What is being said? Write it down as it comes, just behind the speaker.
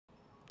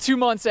2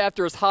 months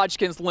after his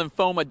Hodgkins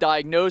lymphoma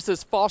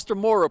diagnosis, Foster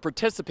Moreau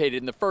participated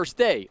in the first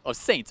day of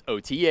Saints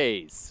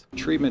OTAs.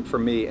 Treatment for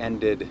me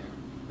ended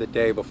the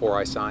day before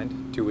I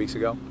signed 2 weeks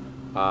ago.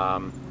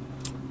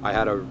 I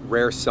had a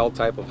rare cell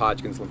type of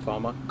Hodgkin's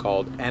lymphoma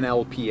called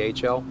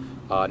NLPHL,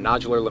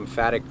 nodular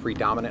lymphatic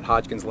predominant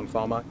Hodgkin's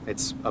lymphoma.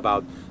 It's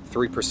about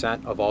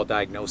 3% of all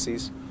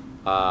diagnoses.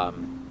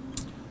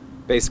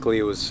 Basically,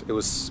 it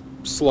was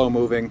slow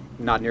moving,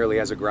 not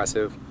nearly as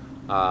aggressive.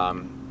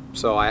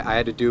 So I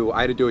had to do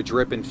a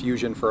drip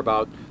infusion for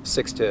about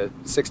 6 to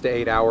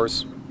 8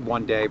 hours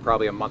one day,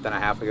 probably a month and a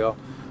half ago,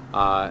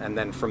 and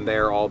then from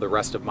there all the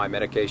rest of my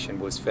medication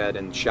was fed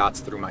in shots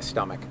through my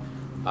stomach.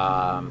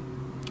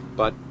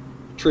 But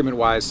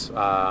treatment-wise,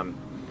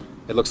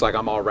 it looks like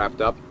I'm all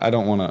wrapped up. I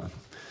don't want to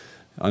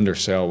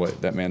undersell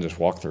what that man just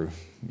walked through.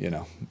 You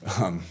know,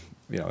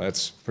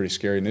 that's pretty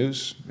scary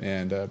news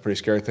and a pretty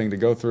scary thing to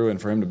go through,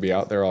 and for him to be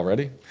out there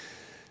already.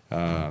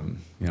 I'm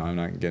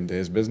not getting into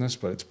his business,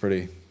 but it's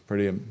pretty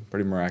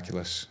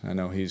miraculous. I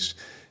know he's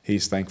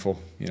thankful.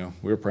 We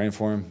were praying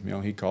for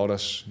him. He called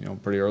us,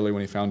 pretty early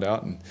when he found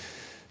out, and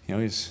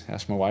he's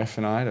asked my wife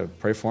and I to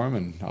pray for him,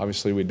 and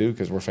obviously we do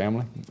because we're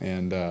family.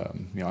 And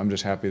I'm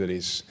just happy that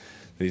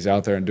he's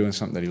out there and doing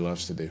something that he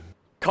loves to do.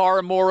 Carr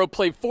and Moreau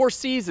played 4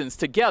 seasons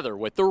together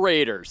with the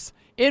Raiders.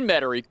 In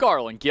Metairie,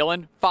 Garland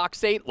Gillen,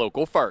 Fox 8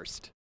 Local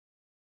First.